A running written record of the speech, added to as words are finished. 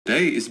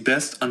today is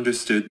best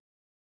understood.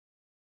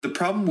 The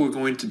problem we're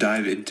going to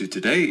dive into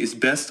today is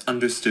best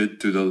understood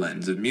through the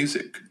lens of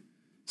music.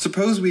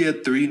 Suppose we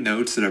had three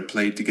notes that are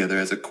played together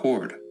as a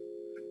chord.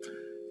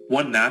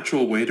 One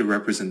natural way to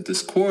represent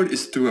this chord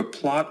is through a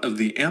plot of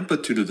the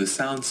amplitude of the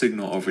sound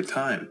signal over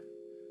time.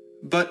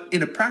 But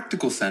in a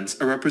practical sense,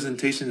 a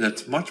representation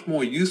that's much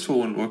more useful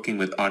when working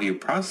with audio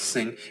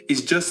processing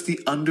is just the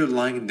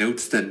underlying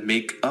notes that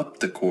make up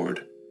the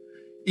chord.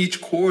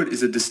 Each chord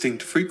is a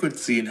distinct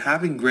frequency, and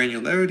having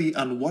granularity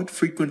on what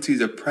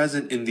frequencies are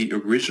present in the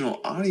original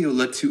audio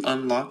lets you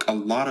unlock a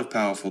lot of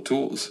powerful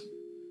tools.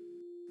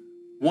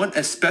 One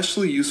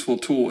especially useful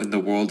tool in the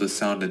world of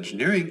sound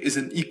engineering is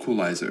an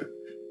equalizer.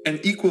 An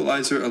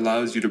equalizer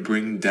allows you to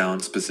bring down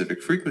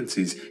specific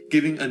frequencies,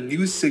 giving a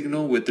new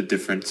signal with a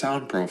different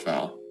sound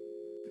profile.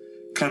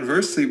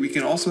 Conversely, we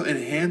can also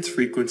enhance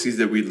frequencies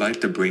that we'd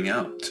like to bring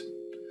out.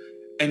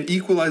 An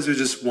equalizer is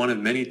just one of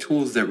many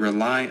tools that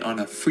rely on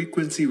a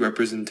frequency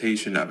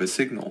representation of a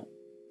signal.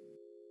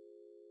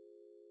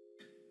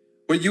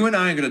 What you and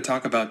I are going to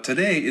talk about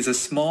today is a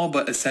small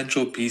but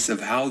essential piece of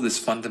how this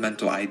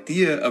fundamental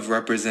idea of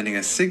representing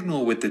a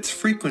signal with its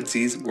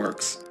frequencies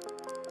works.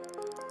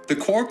 The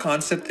core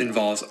concept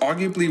involves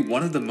arguably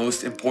one of the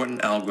most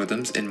important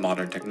algorithms in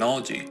modern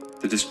technology,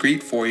 the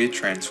discrete Fourier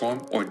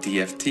transform, or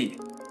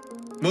DFT.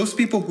 Most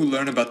people who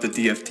learn about the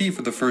DFT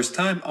for the first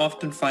time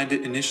often find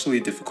it initially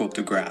difficult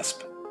to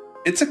grasp.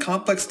 It's a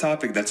complex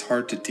topic that's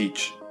hard to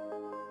teach.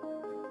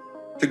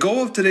 The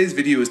goal of today's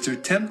video is to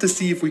attempt to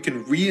see if we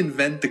can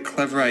reinvent the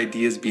clever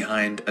ideas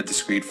behind a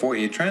discrete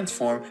Fourier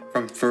transform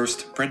from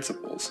first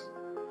principles.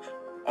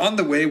 On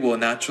the way, we'll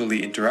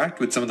naturally interact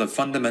with some of the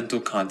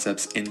fundamental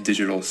concepts in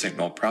digital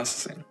signal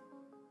processing.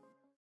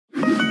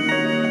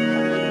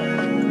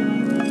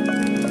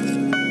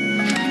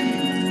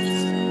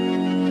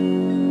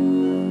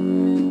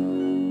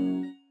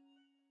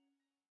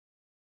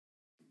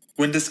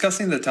 When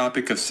discussing the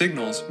topic of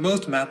signals,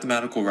 most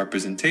mathematical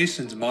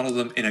representations model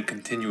them in a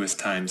continuous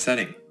time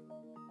setting.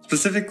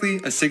 Specifically,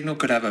 a signal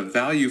could have a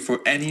value for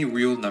any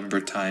real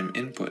number time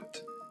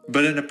input.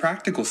 But in a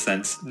practical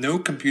sense, no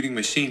computing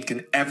machine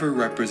can ever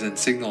represent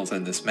signals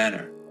in this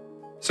manner.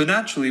 So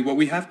naturally, what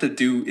we have to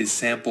do is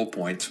sample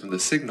points from the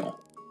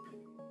signal.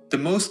 The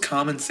most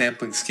common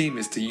sampling scheme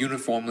is to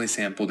uniformly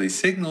sample these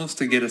signals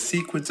to get a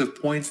sequence of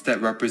points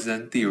that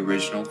represent the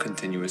original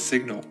continuous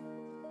signal.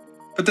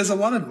 But there's a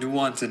lot of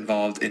nuance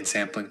involved in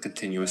sampling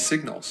continuous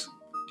signals.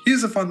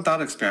 Here's a fun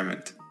thought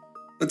experiment.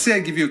 Let's say I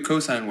give you a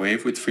cosine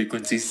wave with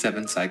frequency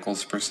 7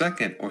 cycles per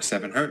second, or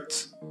 7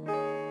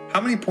 Hz. How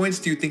many points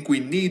do you think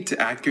we need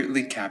to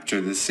accurately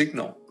capture this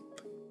signal?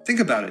 Think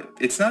about it,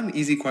 it's not an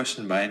easy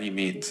question by any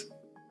means.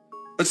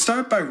 Let's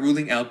start by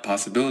ruling out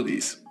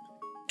possibilities.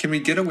 Can we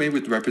get away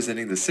with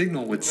representing the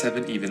signal with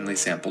 7 evenly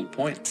sampled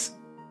points?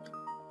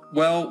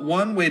 Well,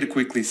 one way to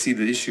quickly see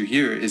the issue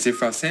here is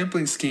if our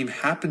sampling scheme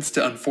happens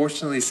to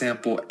unfortunately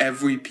sample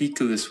every peak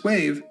of this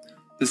wave,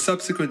 the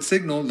subsequent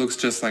signal looks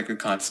just like a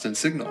constant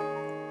signal.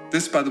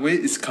 This, by the way,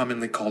 is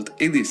commonly called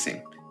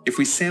aliasing. If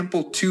we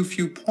sample too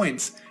few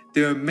points,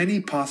 there are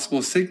many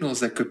possible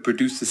signals that could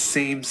produce the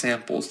same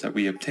samples that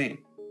we obtain.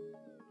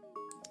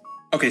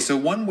 Okay, so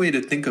one way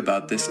to think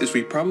about this is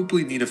we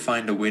probably need to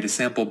find a way to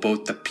sample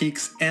both the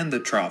peaks and the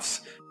troughs.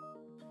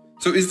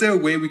 So is there a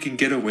way we can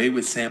get away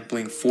with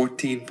sampling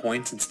 14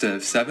 points instead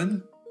of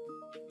 7?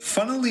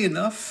 Funnily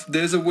enough,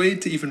 there's a way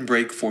to even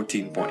break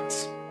 14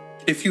 points.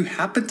 If you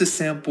happen to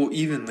sample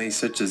evenly,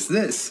 such as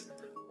this,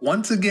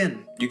 once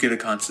again, you get a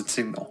constant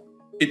signal.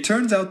 It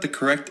turns out the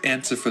correct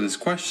answer for this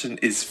question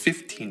is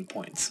 15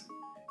 points.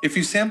 If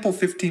you sample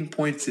 15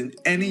 points in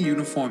any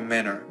uniform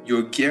manner,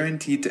 you're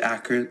guaranteed to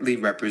accurately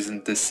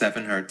represent this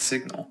 7 Hz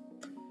signal.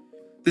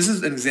 This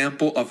is an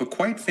example of a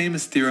quite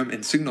famous theorem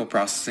in signal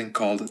processing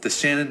called the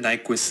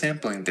Shannon-Nyquist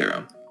sampling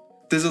theorem.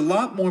 There's a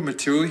lot more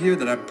material here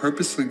that I'm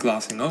purposely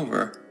glossing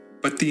over,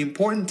 but the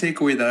important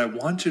takeaway that I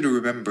want you to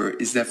remember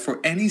is that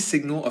for any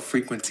signal of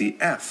frequency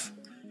f,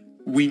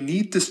 we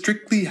need to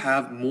strictly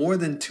have more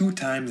than 2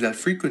 times that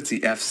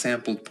frequency f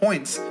sampled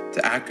points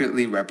to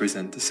accurately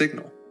represent the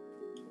signal.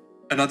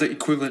 Another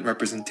equivalent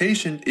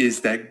representation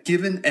is that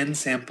given n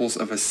samples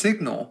of a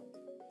signal,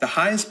 the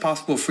highest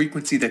possible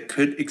frequency that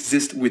could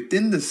exist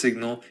within the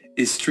signal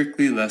is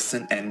strictly less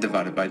than n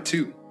divided by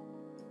 2.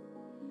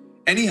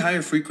 Any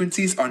higher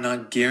frequencies are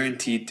not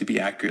guaranteed to be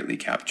accurately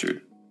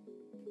captured.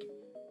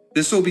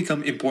 This will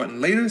become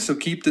important later, so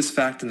keep this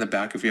fact in the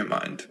back of your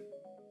mind.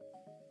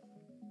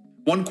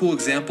 One cool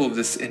example of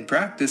this in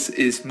practice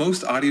is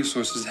most audio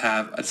sources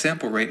have a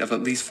sample rate of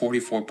at least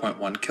 44.1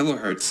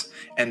 kHz,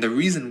 and the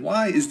reason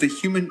why is the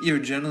human ear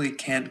generally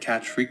can't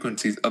catch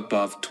frequencies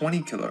above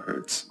 20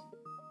 kHz.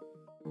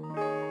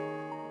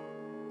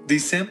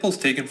 These samples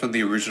taken from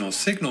the original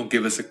signal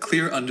give us a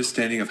clear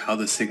understanding of how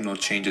the signal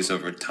changes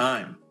over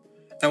time.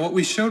 Now what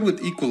we showed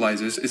with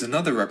equalizers is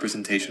another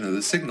representation of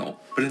the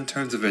signal, but in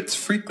terms of its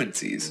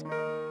frequencies.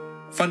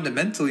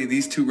 Fundamentally,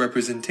 these two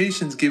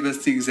representations give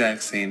us the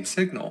exact same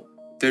signal.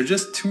 They're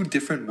just two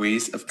different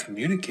ways of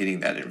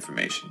communicating that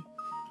information.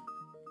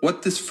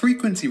 What this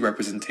frequency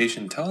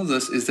representation tells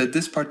us is that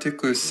this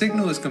particular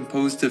signal is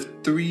composed of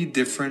 3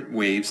 different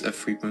waves of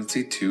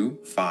frequency 2,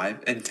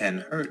 5, and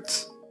 10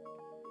 Hz.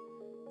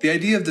 The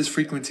idea of this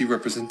frequency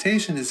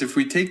representation is if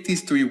we take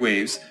these 3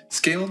 waves,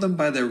 scale them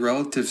by their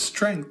relative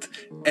strength,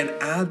 and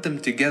add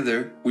them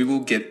together, we will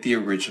get the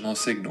original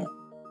signal.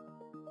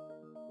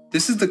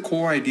 This is the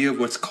core idea of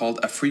what's called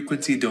a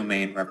frequency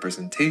domain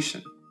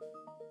representation.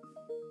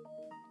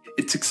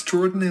 It's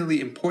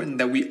extraordinarily important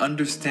that we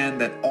understand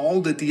that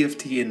all the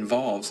DFT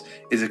involves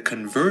is a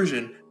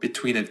conversion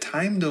between a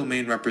time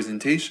domain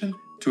representation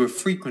to a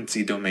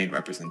frequency domain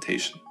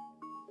representation.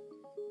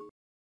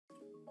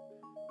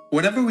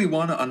 Whenever we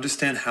want to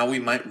understand how we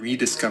might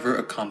rediscover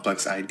a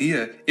complex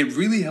idea, it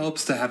really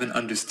helps to have an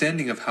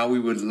understanding of how we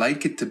would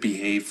like it to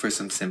behave for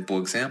some simple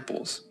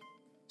examples.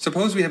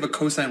 Suppose we have a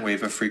cosine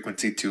wave of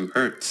frequency 2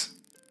 Hz.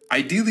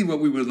 Ideally, what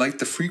we would like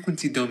the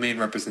frequency domain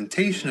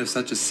representation of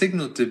such a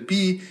signal to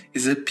be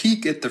is a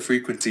peak at the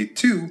frequency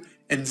 2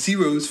 and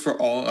zeros for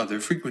all other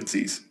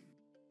frequencies.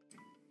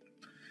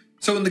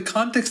 So in the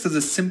context of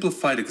the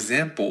simplified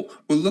example,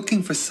 we're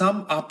looking for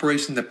some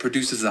operation that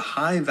produces a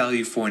high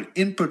value for an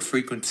input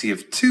frequency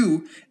of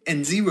 2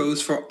 and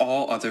zeros for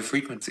all other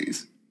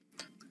frequencies.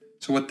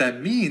 So what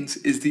that means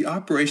is the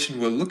operation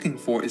we're looking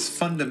for is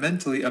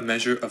fundamentally a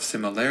measure of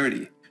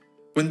similarity.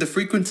 When the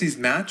frequencies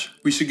match,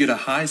 we should get a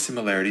high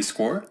similarity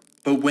score,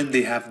 but when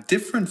they have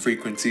different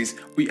frequencies,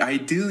 we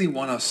ideally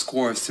want our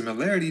score of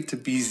similarity to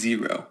be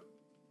 0.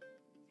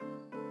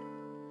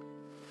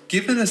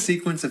 Given a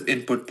sequence of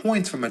input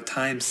points from a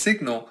time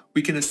signal,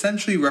 we can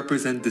essentially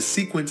represent the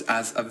sequence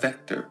as a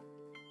vector.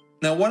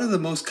 Now, one of the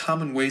most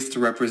common ways to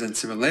represent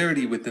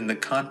similarity within the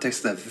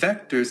context of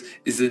vectors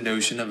is the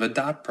notion of a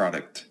dot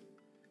product.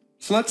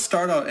 So let's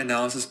start our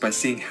analysis by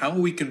seeing how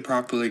we can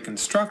properly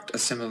construct a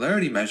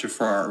similarity measure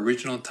for our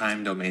original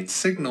time domain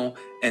signal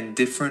and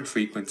different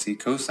frequency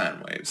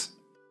cosine waves.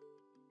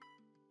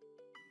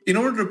 In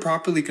order to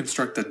properly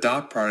construct the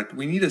dot product,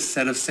 we need a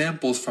set of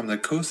samples from the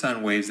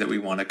cosine waves that we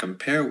want to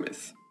compare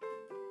with.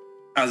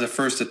 As a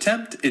first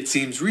attempt, it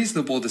seems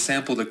reasonable to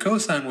sample the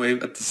cosine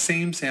wave at the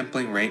same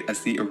sampling rate as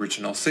the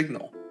original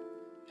signal.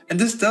 And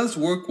this does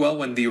work well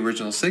when the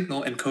original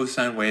signal and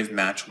cosine wave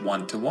match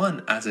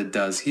 1-to-1, as it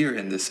does here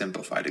in this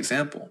simplified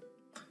example.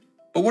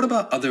 But what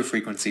about other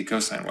frequency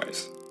cosine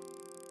waves?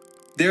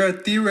 There are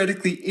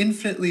theoretically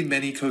infinitely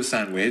many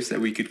cosine waves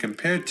that we could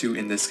compare to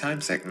in this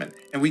time segment,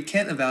 and we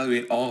can't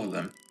evaluate all of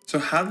them. So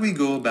how do we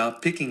go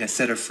about picking a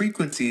set of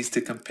frequencies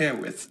to compare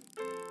with?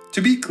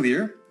 To be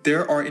clear,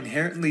 there are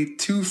inherently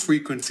 2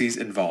 frequencies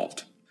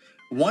involved.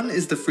 One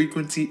is the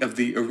frequency of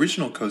the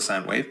original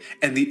cosine wave,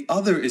 and the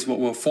other is what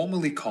we'll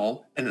formally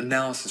call an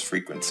analysis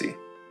frequency.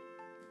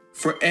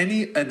 For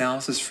any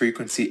analysis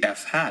frequency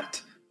f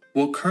hat,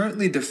 we'll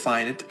currently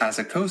define it as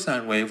a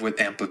cosine wave with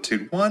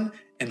amplitude 1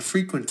 and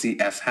frequency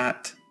f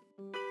hat.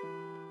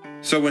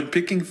 So when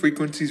picking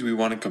frequencies we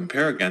want to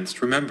compare against,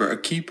 remember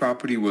a key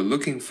property we're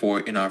looking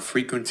for in our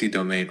frequency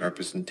domain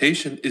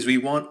representation is we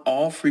want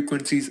all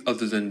frequencies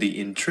other than the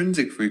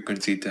intrinsic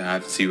frequency to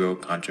have 0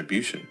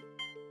 contribution.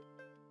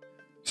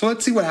 So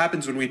let's see what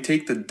happens when we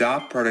take the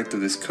dot product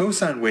of this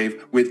cosine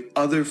wave with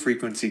other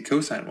frequency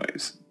cosine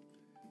waves.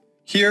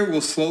 Here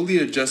we'll slowly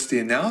adjust the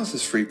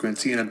analysis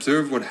frequency and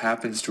observe what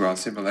happens to our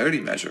similarity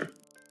measure.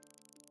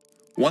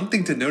 One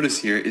thing to notice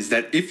here is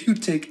that if you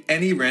take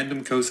any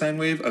random cosine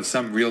wave of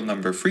some real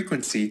number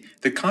frequency,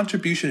 the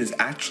contribution is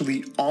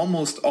actually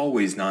almost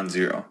always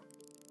non-zero.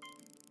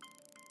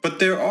 But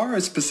there are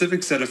a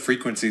specific set of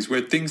frequencies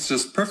where things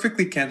just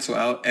perfectly cancel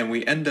out and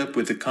we end up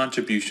with a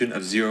contribution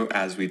of 0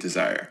 as we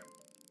desire.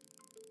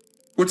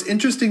 What's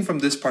interesting from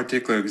this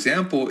particular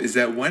example is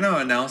that when our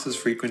analysis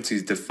frequency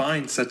is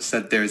defined such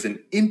that there is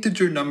an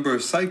integer number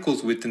of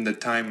cycles within the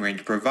time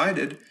range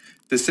provided,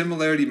 the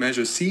similarity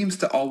measure seems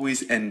to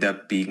always end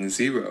up being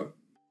 0.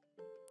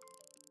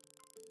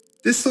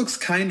 This looks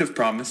kind of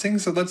promising,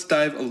 so let's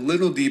dive a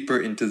little deeper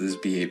into this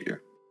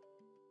behavior.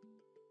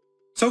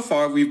 So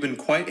far, we've been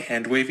quite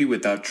hand-wavy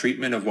with our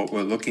treatment of what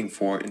we're looking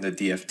for in the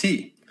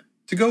DFT.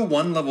 To go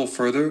one level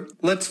further,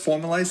 let's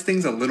formalize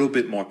things a little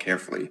bit more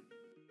carefully.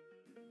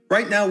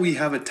 Right now we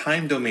have a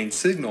time domain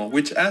signal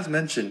which, as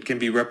mentioned, can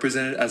be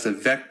represented as a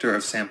vector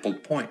of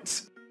sampled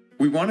points.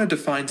 We want to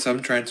define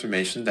some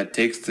transformation that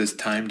takes this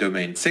time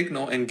domain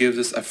signal and gives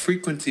us a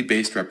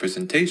frequency-based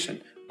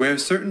representation, where a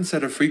certain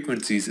set of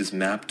frequencies is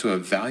mapped to a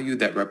value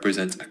that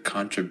represents a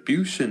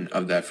contribution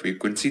of that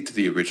frequency to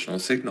the original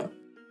signal.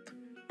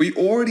 We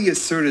already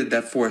asserted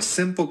that for a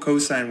simple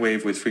cosine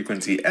wave with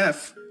frequency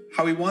f,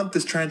 how we want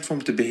this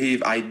transform to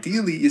behave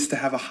ideally is to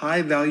have a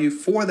high value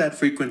for that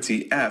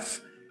frequency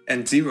f,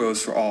 and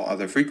zeros for all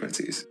other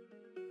frequencies.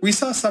 We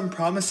saw some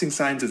promising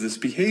signs of this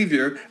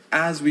behavior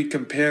as we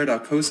compared our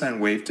cosine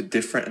wave to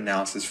different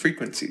analysis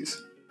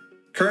frequencies.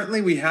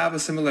 Currently, we have a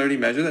similarity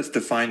measure that's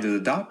defined as a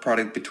dot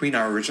product between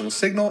our original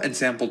signal and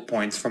sampled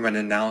points from an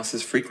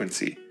analysis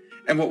frequency.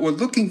 And what we're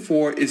looking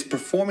for is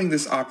performing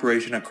this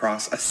operation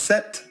across a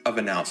set of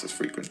analysis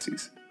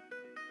frequencies.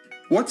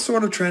 What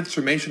sort of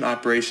transformation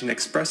operation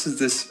expresses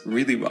this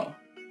really well?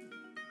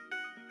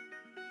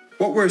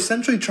 What we're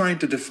essentially trying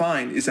to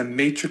define is a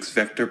matrix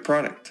vector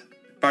product.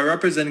 By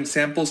representing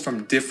samples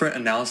from different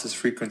analysis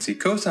frequency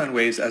cosine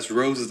waves as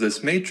rows of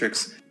this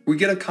matrix, we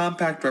get a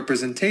compact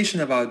representation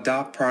of our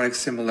dot product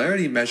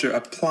similarity measure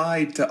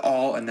applied to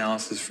all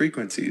analysis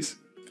frequencies.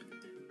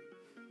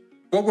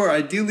 What we're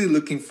ideally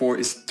looking for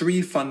is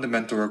three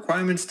fundamental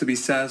requirements to be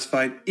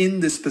satisfied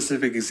in this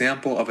specific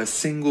example of a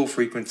single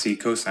frequency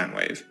cosine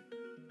wave.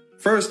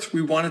 First,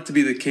 we want it to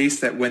be the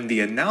case that when the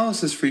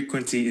analysis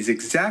frequency is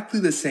exactly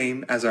the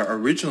same as our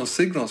original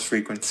signal's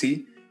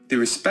frequency, the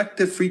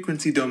respective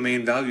frequency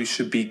domain values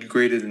should be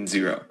greater than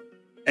 0.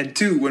 And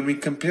 2, when we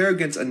compare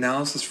against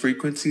analysis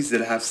frequencies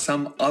that have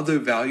some other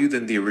value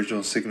than the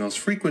original signal's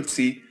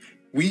frequency,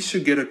 we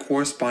should get a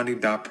corresponding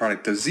dot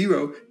product of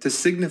 0 to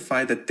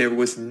signify that there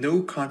was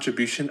no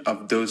contribution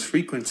of those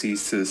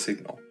frequencies to the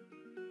signal.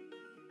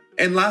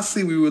 And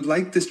lastly, we would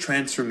like this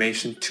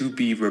transformation to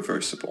be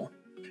reversible.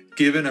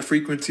 Given a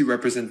frequency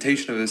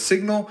representation of the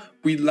signal,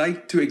 we'd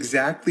like to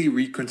exactly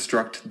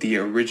reconstruct the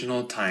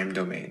original time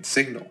domain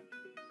signal.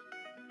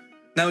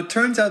 Now it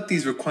turns out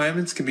these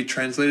requirements can be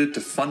translated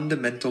to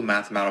fundamental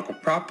mathematical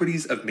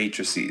properties of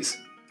matrices.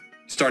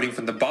 Starting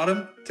from the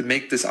bottom, to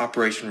make this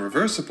operation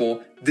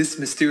reversible, this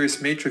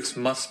mysterious matrix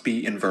must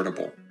be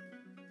invertible.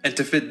 And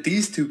to fit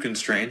these two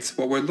constraints,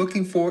 what we're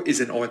looking for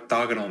is an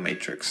orthogonal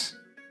matrix.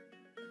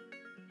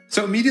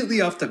 So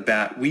immediately off the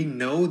bat, we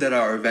know that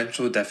our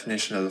eventual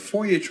definition of the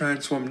Fourier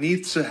transform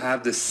needs to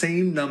have the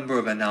same number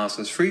of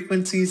analysis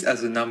frequencies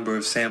as the number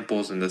of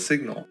samples in the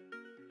signal.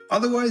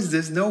 Otherwise,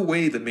 there's no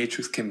way the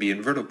matrix can be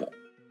invertible.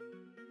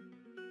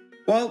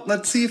 Well,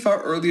 let's see if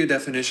our earlier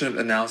definition of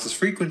analysis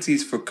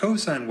frequencies for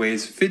cosine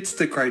waves fits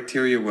the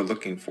criteria we're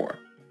looking for.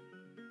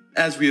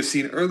 As we have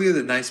seen earlier,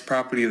 the nice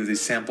property of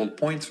these sampled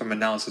points from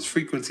analysis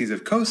frequencies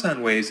of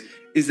cosine waves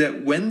is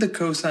that when the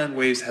cosine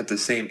waves have the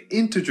same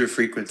integer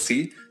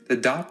frequency, the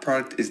dot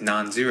product is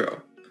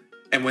non-zero.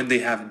 And when they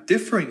have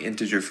differing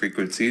integer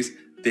frequencies,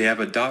 they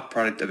have a dot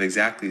product of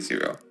exactly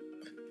 0.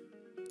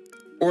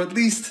 Or at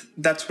least,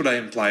 that's what I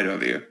implied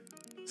earlier.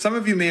 Some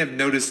of you may have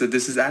noticed that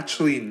this is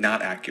actually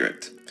not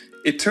accurate.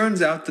 It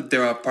turns out that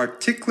there are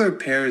particular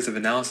pairs of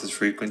analysis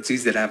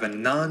frequencies that have a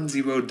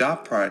non-zero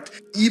dot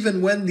product,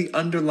 even when the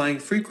underlying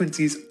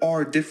frequencies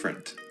are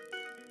different.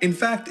 In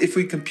fact, if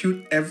we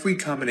compute every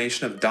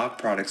combination of dot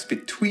products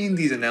between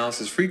these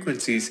analysis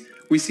frequencies,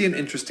 we see an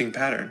interesting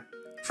pattern.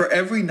 For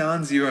every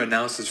non-zero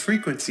analysis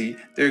frequency,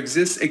 there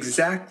exists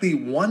exactly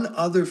one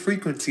other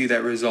frequency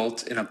that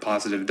results in a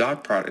positive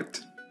dot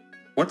product.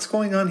 What's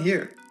going on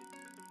here?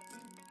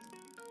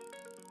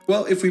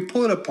 Well, if we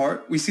pull it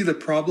apart, we see the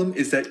problem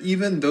is that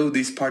even though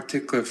these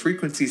particular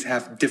frequencies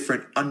have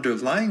different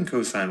underlying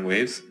cosine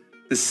waves,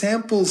 the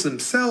samples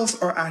themselves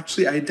are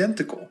actually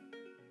identical.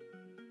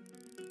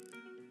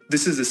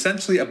 This is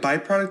essentially a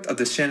byproduct of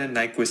the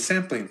Shannon-Nyquist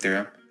sampling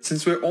theorem.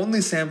 Since we're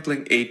only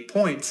sampling 8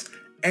 points,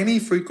 any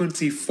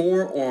frequency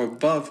 4 or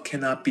above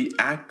cannot be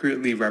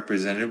accurately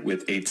represented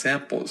with 8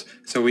 samples,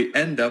 so we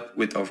end up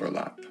with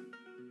overlap.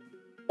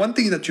 One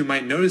thing that you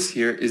might notice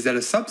here is that a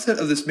subset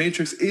of this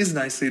matrix is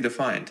nicely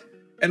defined,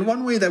 and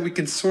one way that we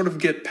can sort of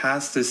get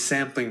past this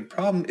sampling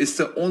problem is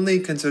to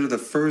only consider the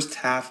first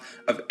half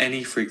of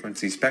any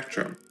frequency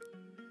spectrum.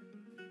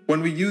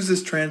 When we use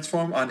this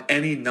transform on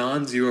any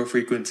non-zero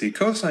frequency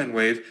cosine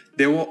wave,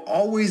 there will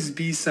always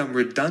be some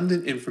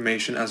redundant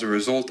information as a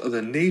result of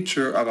the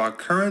nature of our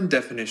current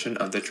definition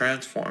of the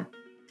transform.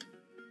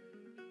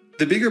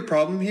 The bigger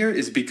problem here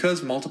is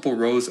because multiple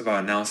rows of our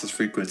analysis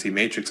frequency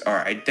matrix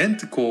are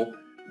identical,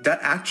 that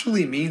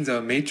actually means our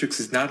matrix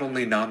is not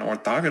only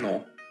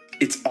non-orthogonal,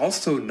 it's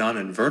also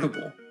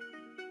non-invertible.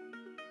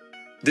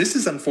 This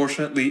is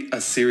unfortunately a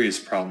serious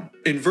problem.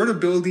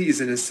 Invertibility is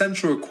an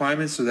essential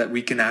requirement so that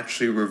we can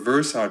actually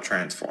reverse our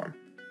transform.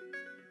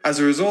 As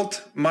a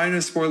result,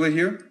 minor spoiler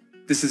here,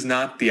 this is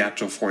not the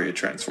actual Fourier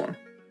transform.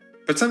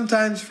 But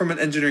sometimes, from an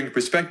engineering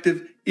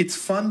perspective, it's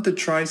fun to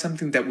try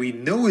something that we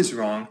know is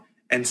wrong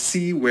and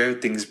see where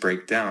things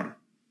break down.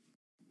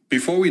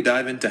 Before we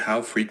dive into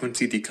how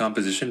frequency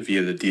decomposition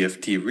via the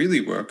DFT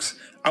really works,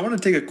 I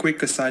want to take a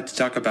quick aside to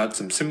talk about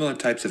some similar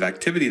types of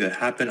activity that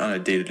happen on a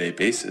day-to-day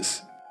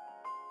basis.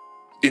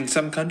 In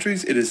some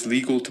countries, it is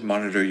legal to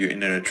monitor your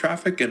internet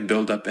traffic and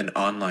build up an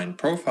online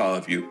profile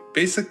of you,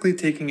 basically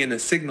taking in a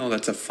signal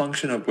that's a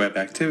function of web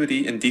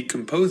activity and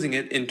decomposing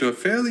it into a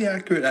fairly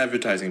accurate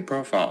advertising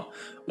profile,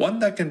 one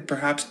that can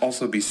perhaps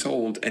also be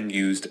sold and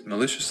used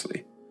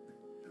maliciously.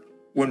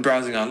 When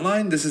browsing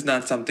online, this is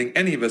not something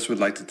any of us would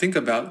like to think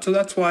about, so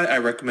that's why I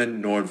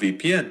recommend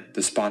NordVPN,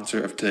 the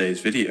sponsor of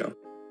today's video.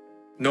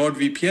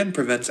 NordVPN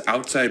prevents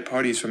outside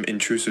parties from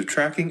intrusive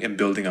tracking and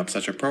building up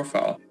such a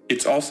profile.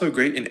 It's also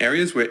great in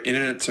areas where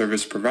internet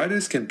service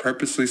providers can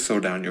purposely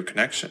slow down your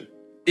connection.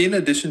 In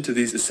addition to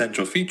these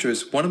essential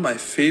features, one of my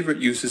favorite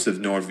uses of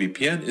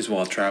NordVPN is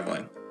while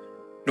traveling.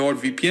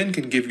 NordVPN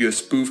can give you a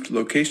spoofed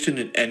location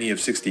in any of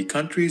 60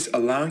 countries,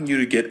 allowing you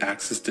to get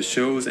access to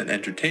shows and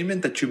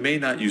entertainment that you may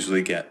not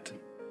usually get.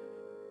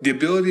 The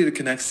ability to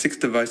connect 6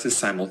 devices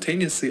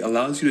simultaneously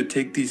allows you to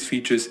take these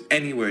features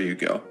anywhere you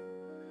go.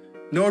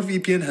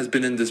 NordVPN has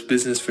been in this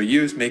business for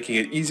years, making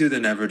it easier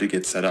than ever to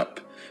get set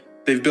up.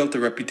 They've built a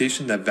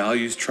reputation that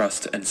values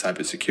trust and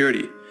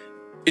cybersecurity.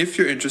 If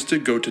you're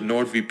interested, go to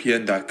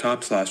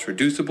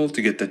nordvpn.com/reducible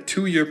to get the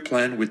 2-year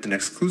plan with an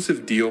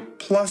exclusive deal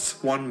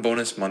plus 1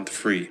 bonus month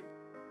free.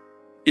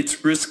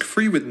 It's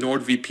risk-free with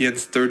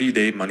NordVPN's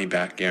 30-day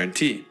money-back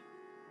guarantee.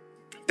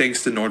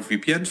 Thanks to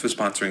NordVPN for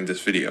sponsoring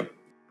this video.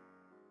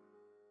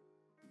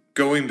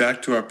 Going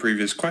back to our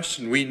previous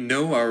question, we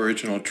know our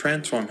original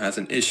transform has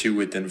an issue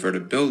with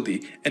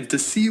invertibility, and to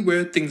see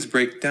where things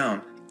break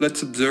down,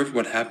 let's observe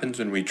what happens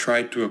when we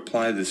try to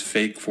apply this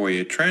fake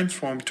Fourier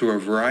transform to a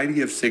variety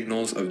of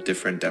signals of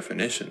different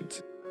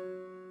definitions.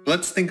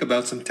 Let's think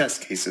about some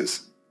test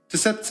cases. To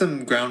set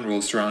some ground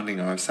rules surrounding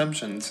our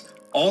assumptions,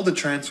 all the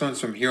transforms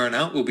from here on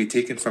out will be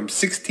taken from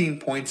 16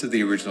 points of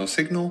the original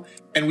signal,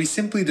 and we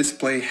simply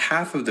display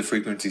half of the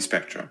frequency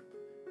spectrum.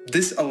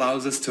 This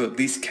allows us to at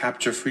least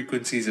capture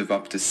frequencies of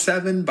up to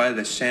 7 by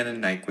the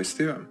Shannon-Nyquist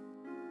theorem.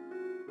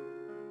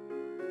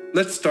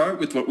 Let's start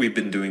with what we've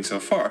been doing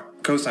so far,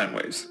 cosine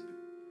waves.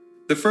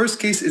 The first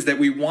case is that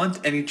we want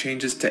any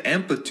changes to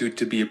amplitude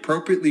to be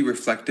appropriately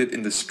reflected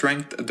in the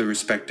strength of the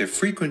respective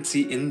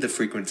frequency in the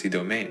frequency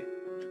domain.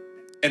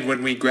 And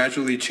when we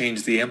gradually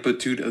change the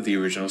amplitude of the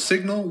original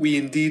signal, we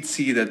indeed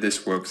see that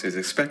this works as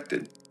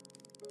expected.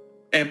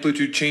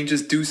 Amplitude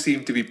changes do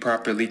seem to be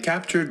properly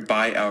captured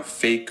by our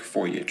fake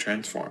Fourier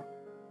transform.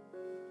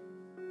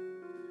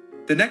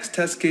 The next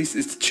test case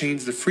is to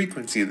change the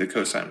frequency of the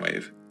cosine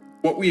wave.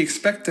 What we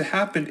expect to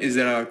happen is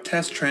that our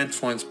test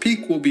transform's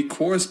peak will be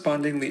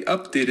correspondingly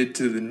updated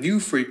to the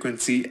new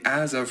frequency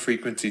as our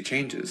frequency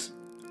changes.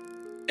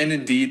 And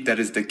indeed, that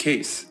is the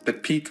case. The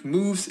peak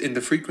moves in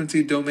the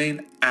frequency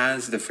domain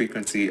as the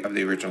frequency of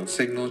the original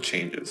signal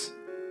changes.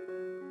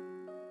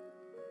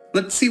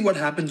 Let's see what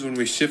happens when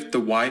we shift the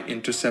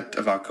y-intercept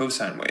of our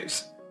cosine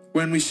waves.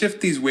 When we shift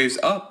these waves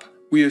up,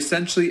 we are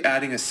essentially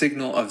adding a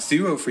signal of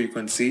 0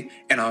 frequency,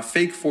 and our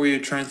fake Fourier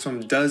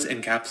transform does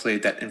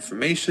encapsulate that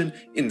information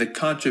in the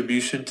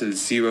contribution to the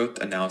 0th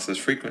analysis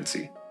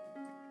frequency.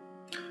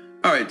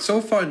 Alright,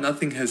 so far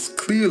nothing has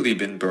clearly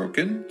been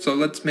broken, so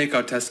let's make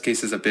our test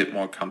cases a bit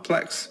more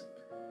complex.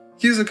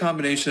 Here's a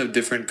combination of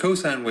different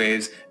cosine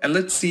waves, and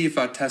let's see if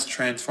our test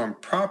transform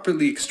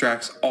properly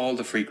extracts all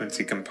the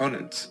frequency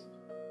components.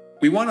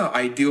 We want our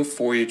ideal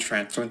Fourier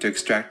transform to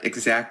extract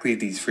exactly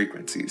these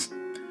frequencies.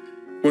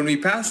 When we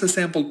pass the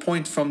sampled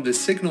point from the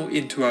signal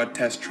into our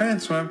test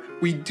transform,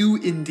 we do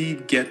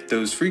indeed get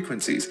those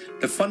frequencies.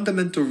 The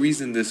fundamental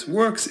reason this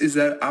works is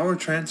that our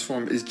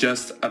transform is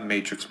just a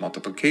matrix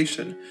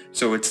multiplication,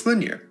 so it's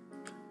linear.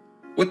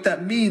 What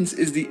that means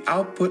is the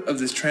output of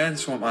this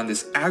transform on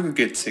this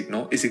aggregate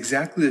signal is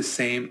exactly the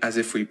same as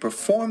if we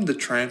perform the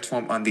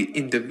transform on the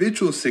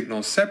individual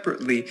signals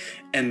separately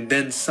and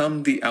then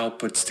sum the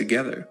outputs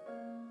together.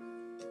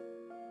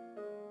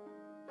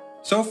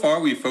 So far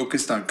we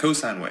focused on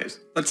cosine waves.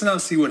 Let's now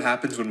see what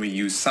happens when we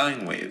use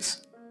sine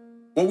waves.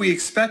 What we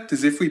expect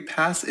is if we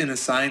pass in a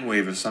sine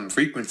wave of some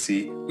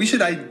frequency, we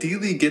should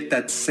ideally get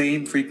that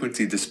same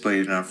frequency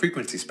displayed in our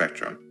frequency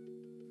spectrum.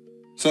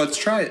 So let's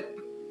try it.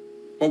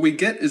 What we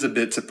get is a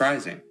bit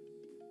surprising.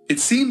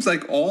 It seems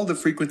like all the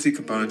frequency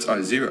components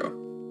are 0.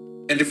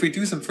 And if we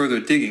do some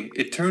further digging,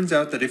 it turns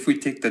out that if we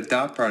take the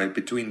dot product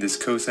between this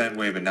cosine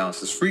wave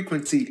analysis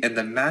frequency and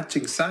the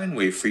matching sine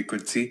wave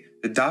frequency,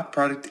 the dot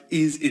product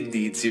is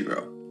indeed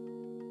 0.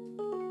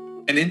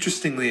 And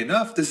interestingly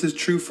enough, this is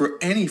true for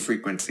any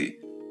frequency.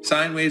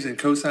 Sine waves and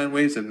cosine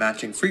waves of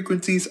matching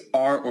frequencies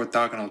are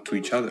orthogonal to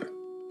each other.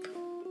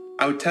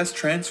 Our test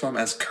transform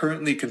as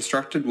currently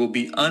constructed will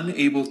be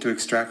unable to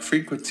extract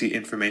frequency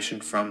information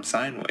from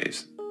sine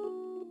waves.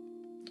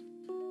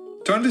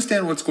 To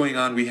understand what's going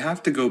on, we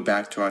have to go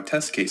back to our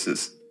test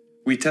cases.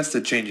 We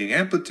tested changing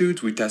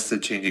amplitudes, we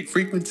tested changing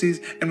frequencies,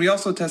 and we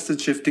also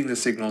tested shifting the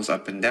signals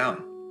up and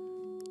down.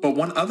 But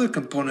one other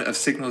component of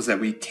signals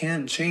that we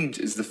can change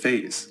is the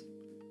phase.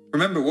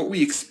 Remember, what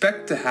we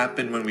expect to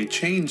happen when we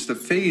change the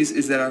phase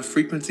is that our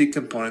frequency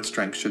component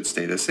strength should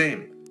stay the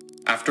same.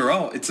 After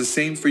all, it's the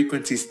same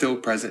frequency still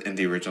present in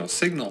the original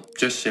signal,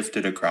 just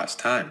shifted across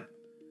time.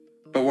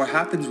 But what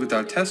happens with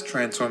our test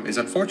transform is,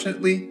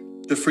 unfortunately,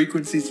 the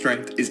frequency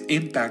strength is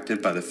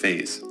impacted by the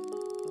phase.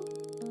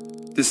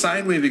 The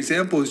sine wave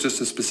example is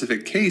just a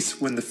specific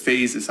case when the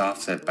phase is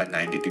offset by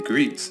 90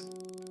 degrees.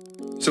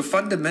 So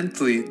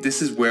fundamentally,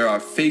 this is where our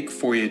fake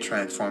Fourier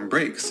transform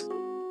breaks.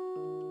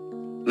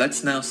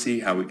 Let's now see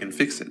how we can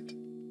fix it.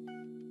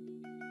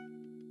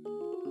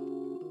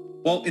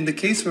 Well, in the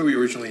case where we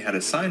originally had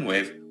a sine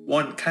wave,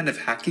 one kind of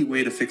hacky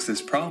way to fix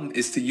this problem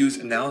is to use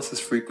analysis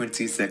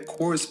frequencies that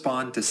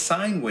correspond to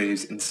sine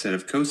waves instead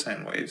of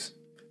cosine waves.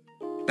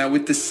 Now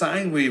with the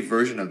sine wave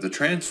version of the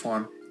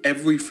transform,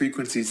 every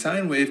frequency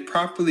sine wave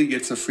properly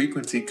gets a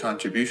frequency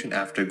contribution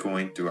after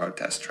going through our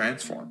test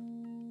transform.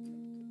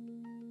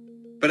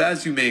 But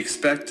as you may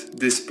expect,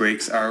 this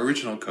breaks our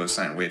original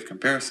cosine wave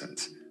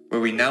comparisons,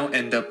 where we now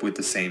end up with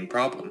the same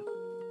problem.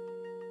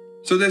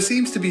 So there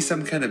seems to be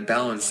some kind of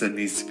balance that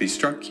needs to be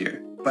struck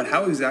here, but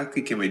how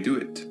exactly can we do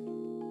it?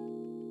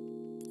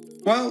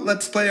 Well,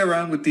 let's play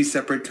around with these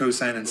separate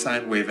cosine and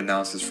sine wave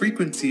analysis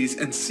frequencies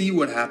and see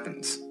what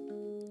happens.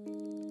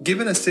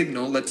 Given a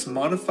signal, let's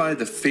modify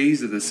the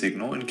phase of the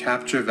signal and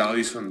capture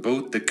values from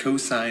both the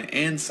cosine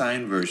and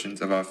sine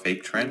versions of our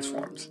fake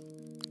transforms.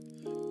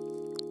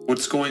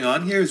 What's going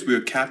on here is we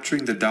are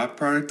capturing the dot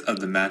product of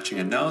the matching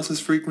analysis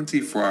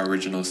frequency for our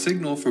original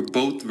signal for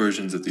both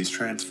versions of these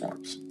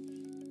transforms.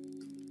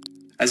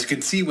 As you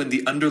can see, when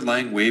the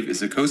underlying wave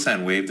is a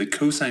cosine wave, the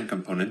cosine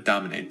component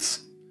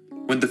dominates.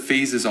 When the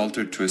phase is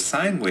altered to a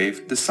sine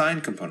wave, the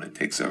sine component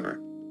takes over.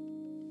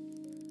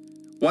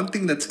 One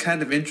thing that's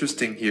kind of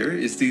interesting here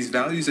is these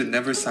values are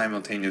never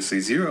simultaneously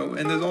zero,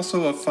 and there's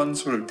also a fun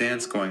sort of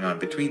dance going on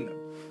between them.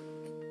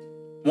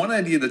 One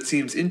idea that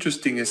seems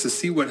interesting is to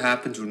see what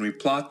happens when we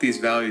plot these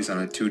values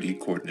on a 2D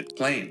coordinate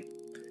plane.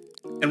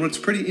 And what's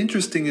pretty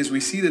interesting is we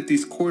see that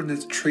these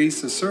coordinates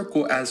trace a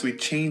circle as we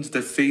change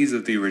the phase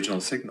of the original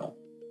signal.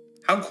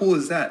 How cool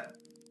is that?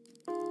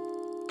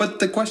 But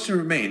the question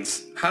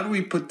remains, how do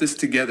we put this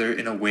together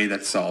in a way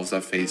that solves our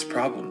phase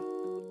problem?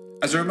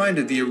 As a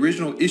reminder, the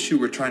original issue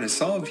we're trying to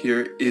solve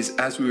here is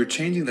as we were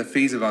changing the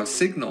phase of our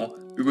signal,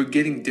 we were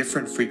getting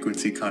different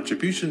frequency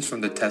contributions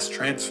from the test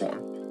transform.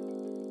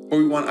 What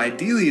we want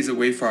ideally is a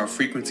way for our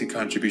frequency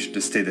contribution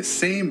to stay the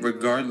same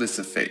regardless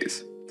of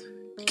phase.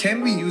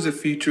 Can we use a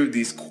feature of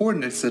these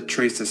coordinates that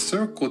trace a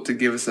circle to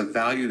give us a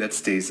value that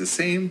stays the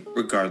same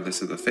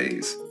regardless of the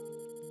phase?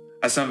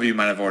 As some of you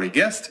might have already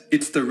guessed,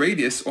 it's the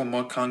radius, or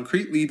more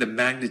concretely, the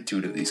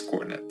magnitude of these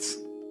coordinates.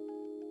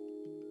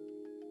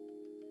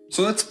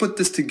 So let's put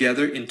this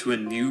together into a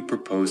new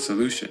proposed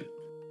solution.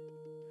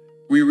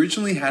 We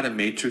originally had a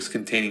matrix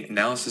containing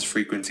analysis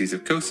frequencies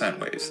of cosine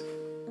waves.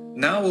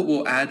 Now what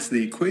we'll add to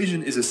the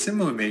equation is a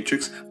similar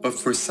matrix, but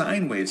for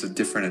sine waves of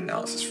different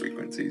analysis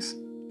frequencies.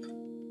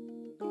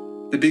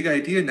 The big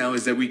idea now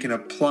is that we can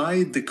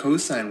apply the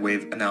cosine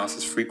wave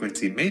analysis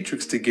frequency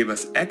matrix to give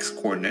us x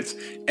coordinates,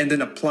 and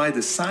then apply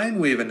the sine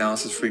wave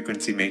analysis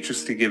frequency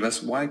matrix to give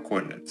us y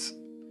coordinates.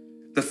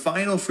 The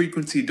final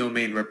frequency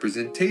domain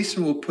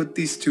representation will put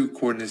these two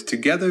coordinates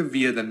together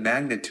via the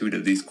magnitude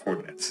of these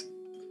coordinates.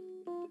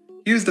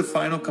 Here's the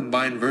final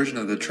combined version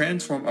of the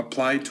transform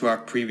applied to our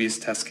previous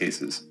test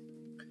cases.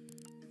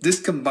 This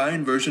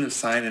combined version of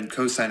sine and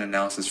cosine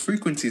analysis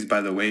frequencies,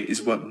 by the way,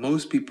 is what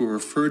most people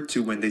refer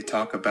to when they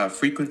talk about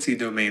frequency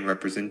domain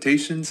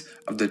representations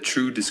of the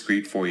true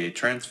discrete Fourier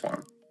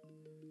transform.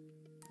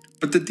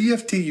 But the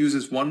DFT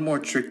uses one more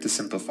trick to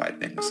simplify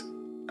things.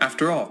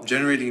 After all,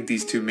 generating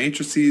these two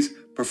matrices,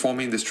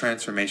 performing this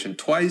transformation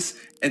twice,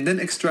 and then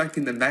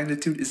extracting the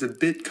magnitude is a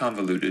bit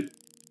convoluted.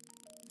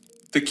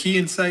 The key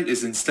insight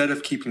is instead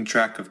of keeping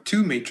track of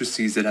two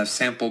matrices that have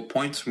sampled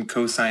points from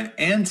cosine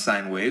and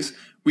sine waves,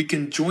 we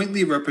can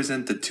jointly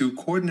represent the two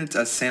coordinates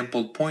as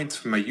sampled points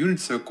from a unit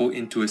circle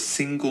into a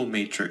single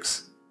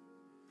matrix.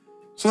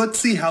 So let's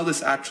see how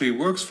this actually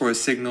works for a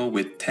signal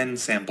with 10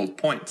 sampled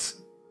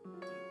points.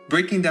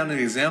 Breaking down an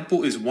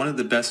example is one of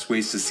the best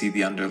ways to see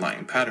the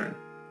underlying pattern.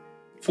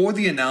 For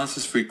the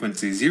analysis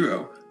frequency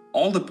 0,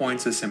 all the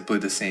points are simply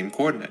the same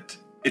coordinate.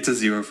 It's a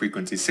zero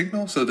frequency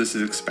signal, so this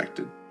is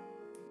expected.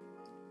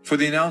 For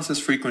the analysis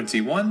frequency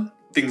 1,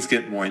 things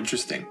get more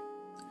interesting.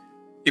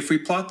 If we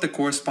plot the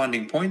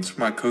corresponding points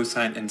from our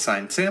cosine and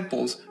sine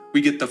samples,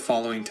 we get the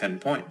following 10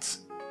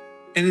 points.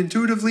 And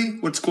intuitively,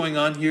 what's going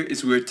on here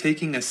is we're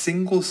taking a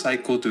single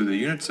cycle through the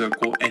unit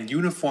circle and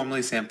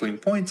uniformly sampling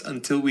points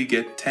until we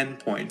get 10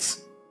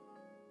 points.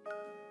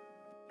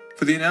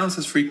 For the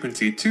analysis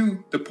frequency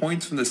 2, the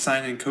points from the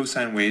sine and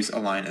cosine waves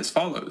align as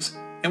follows.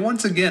 And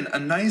once again, a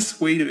nice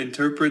way to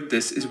interpret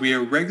this is we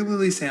are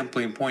regularly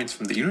sampling points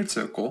from the unit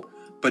circle,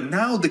 but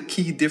now the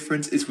key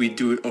difference is we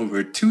do it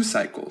over 2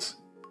 cycles.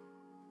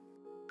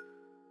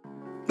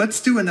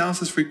 Let's do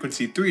analysis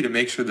frequency 3 to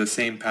make sure the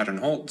same pattern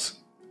holds.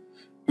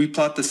 We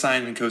plot the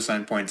sine and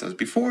cosine points as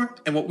before,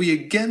 and what we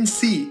again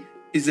see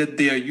is that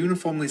they are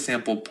uniformly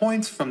sampled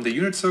points from the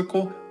unit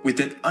circle with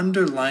an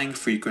underlying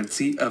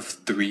frequency of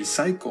 3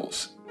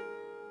 cycles.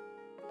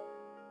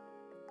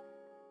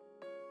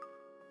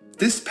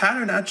 This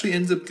pattern actually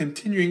ends up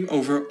continuing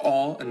over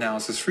all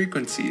analysis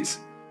frequencies.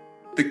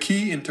 The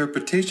key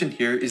interpretation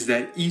here is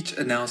that each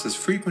analysis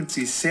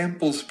frequency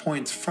samples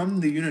points from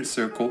the unit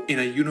circle in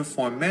a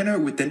uniform manner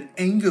with an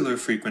angular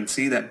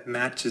frequency that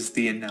matches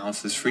the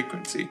analysis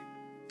frequency.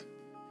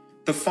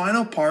 The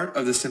final part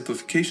of the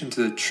simplification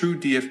to the true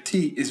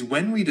DFT is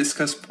when we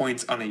discuss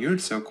points on a unit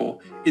circle,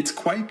 it's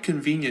quite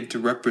convenient to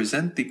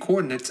represent the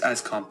coordinates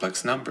as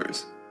complex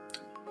numbers.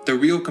 The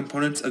real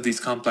components of these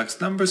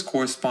complex numbers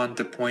correspond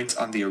to points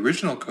on the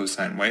original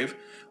cosine wave,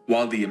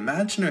 while the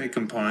imaginary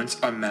components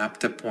are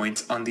mapped to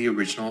points on the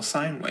original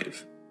sine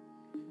wave.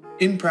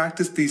 In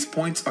practice, these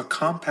points are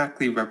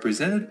compactly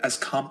represented as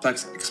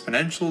complex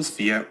exponentials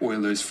via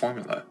Euler's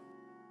formula.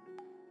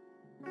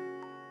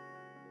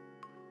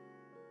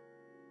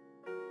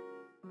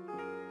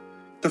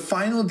 The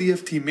final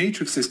DFT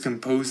matrix is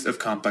composed of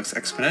complex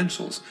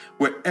exponentials,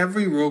 where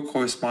every row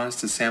corresponds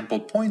to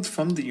sampled points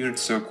from the unit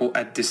circle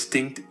at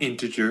distinct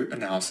integer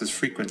analysis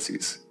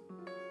frequencies.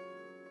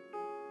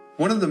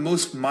 One of the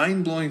most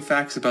mind-blowing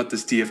facts about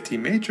this DFT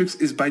matrix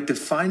is by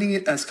defining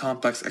it as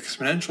complex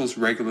exponentials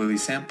regularly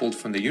sampled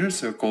from the unit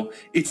circle,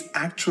 it's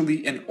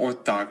actually an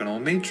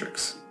orthogonal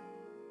matrix.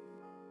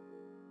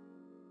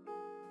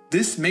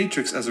 This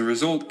matrix, as a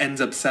result, ends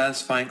up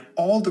satisfying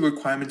all the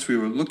requirements we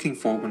were looking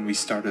for when we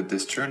started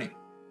this journey.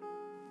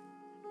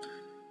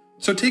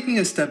 So taking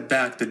a step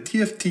back, the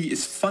DFT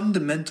is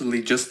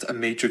fundamentally just a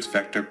matrix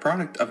vector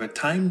product of a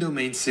time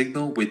domain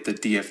signal with the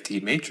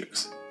DFT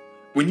matrix.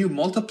 When you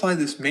multiply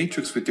this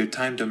matrix with your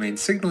time domain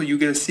signal, you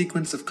get a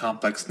sequence of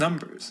complex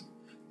numbers.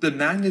 The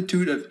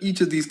magnitude of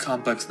each of these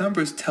complex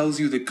numbers tells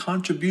you the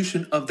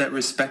contribution of that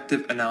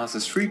respective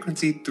analysis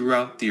frequency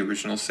throughout the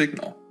original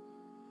signal.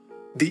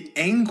 The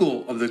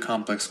angle of the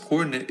complex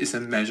coordinate is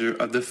a measure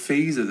of the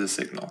phase of the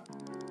signal.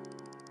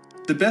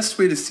 The best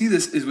way to see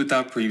this is with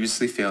our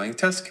previously failing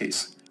test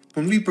case.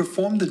 When we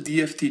perform the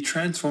DFT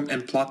transform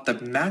and plot the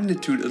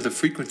magnitude of the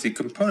frequency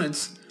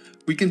components,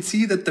 we can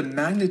see that the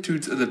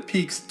magnitudes of the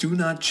peaks do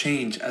not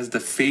change as the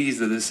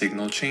phase of the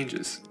signal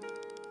changes.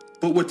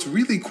 But what's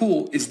really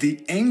cool is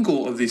the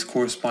angle of these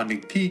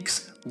corresponding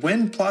peaks,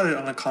 when plotted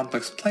on a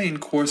complex plane,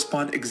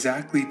 correspond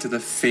exactly to the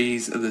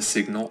phase of the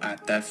signal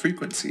at that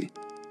frequency.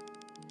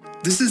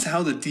 This is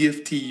how the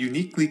DFT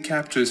uniquely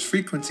captures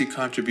frequency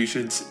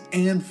contributions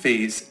and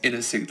phase in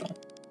a signal.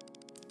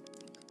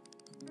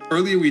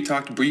 Earlier we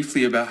talked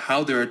briefly about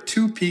how there are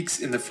two peaks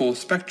in the full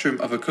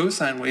spectrum of a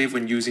cosine wave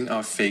when using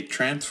our fake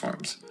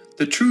transforms.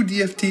 The true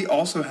DFT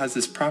also has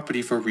this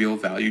property for real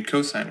valued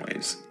cosine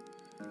waves.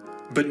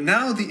 But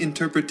now the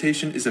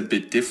interpretation is a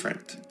bit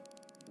different.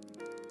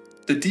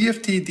 The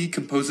DFT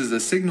decomposes a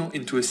signal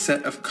into a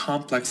set of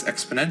complex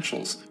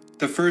exponentials.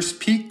 The first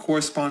peak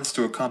corresponds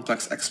to a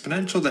complex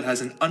exponential that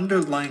has an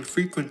underlying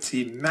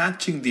frequency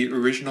matching the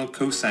original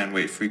cosine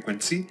wave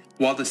frequency,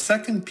 while the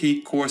second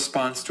peak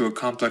corresponds to a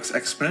complex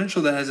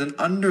exponential that has an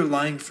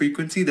underlying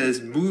frequency that is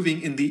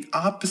moving in the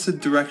opposite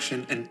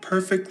direction and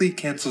perfectly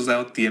cancels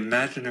out the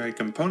imaginary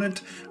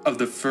component of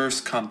the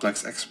first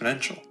complex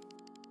exponential.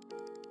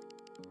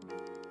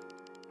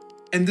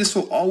 And this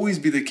will always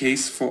be the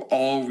case for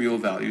all real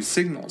value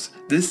signals.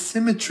 This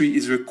symmetry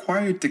is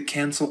required to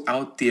cancel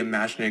out the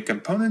imaginary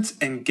components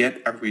and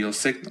get a real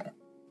signal.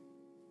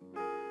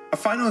 A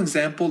final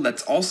example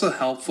that's also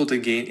helpful to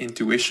gain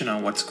intuition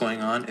on what's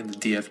going on in the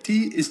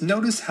DFT is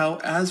notice how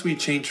as we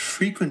change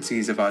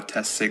frequencies of our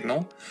test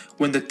signal,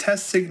 when the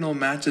test signal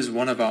matches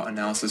one of our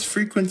analysis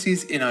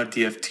frequencies in our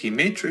DFT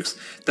matrix,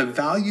 the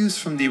values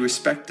from the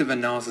respective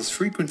analysis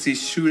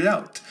frequencies shoot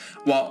out,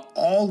 while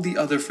all the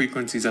other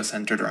frequencies are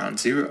centered around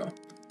 0.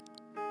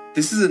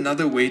 This is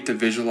another way to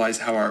visualize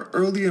how our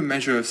earlier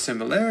measure of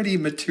similarity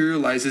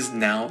materializes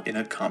now in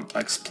a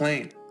complex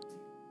plane.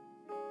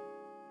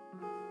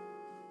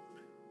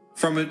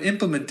 From an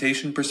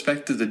implementation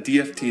perspective, the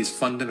DFT is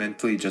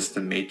fundamentally just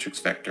the matrix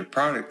vector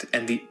product,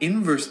 and the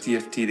inverse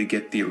DFT to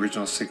get the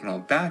original signal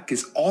back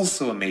is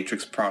also a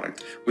matrix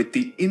product, with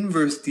the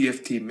inverse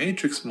DFT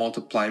matrix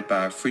multiplied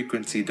by a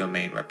frequency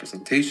domain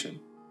representation.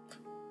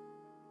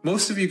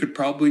 Most of you could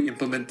probably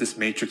implement this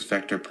matrix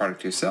vector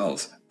product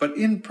yourselves, but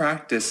in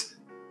practice,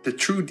 the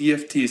true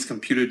DFT is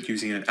computed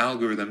using an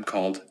algorithm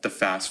called the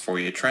fast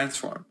Fourier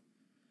transform.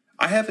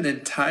 I have an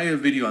entire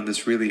video on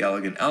this really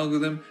elegant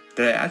algorithm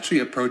that I actually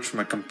approach from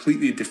a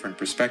completely different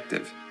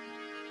perspective.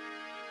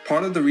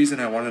 Part of the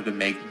reason I wanted to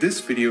make this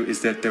video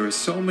is that there were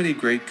so many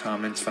great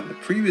comments from the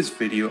previous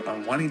video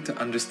on wanting to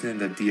understand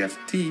the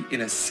DFT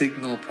in a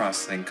signal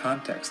processing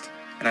context,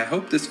 and I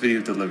hope this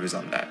video delivers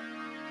on that.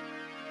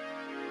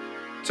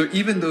 So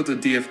even though the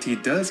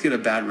DFT does get a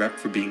bad rep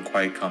for being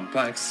quite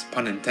complex,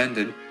 pun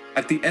intended,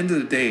 at the end of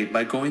the day,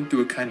 by going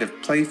through a kind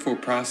of playful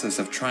process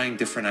of trying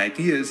different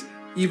ideas,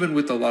 even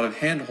with a lot of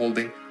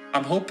hand-holding,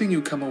 I'm hoping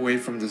you come away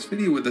from this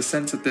video with a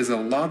sense that there's a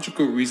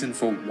logical reason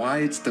for why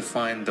it's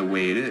defined the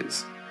way it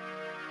is.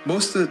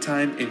 Most of the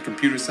time in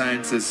computer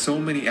science, there's so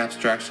many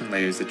abstraction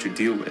layers that you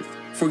deal with.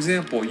 For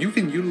example, you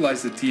can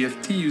utilize the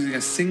DFT using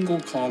a single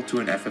call to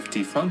an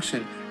FFT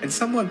function and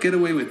somewhat get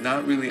away with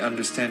not really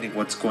understanding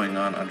what's going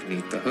on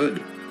underneath the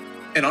hood.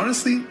 And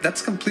honestly,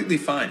 that's completely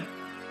fine.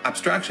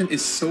 Abstraction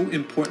is so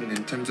important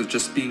in terms of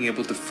just being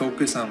able to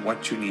focus on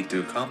what you need to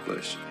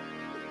accomplish.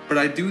 But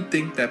I do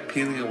think that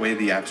peeling away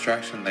the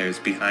abstraction layers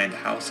behind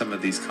how some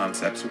of these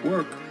concepts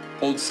work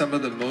holds some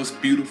of the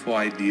most beautiful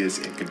ideas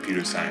in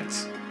computer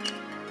science.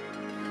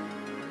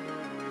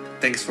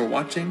 Thanks for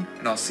watching,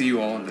 and I'll see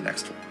you all in the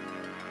next one.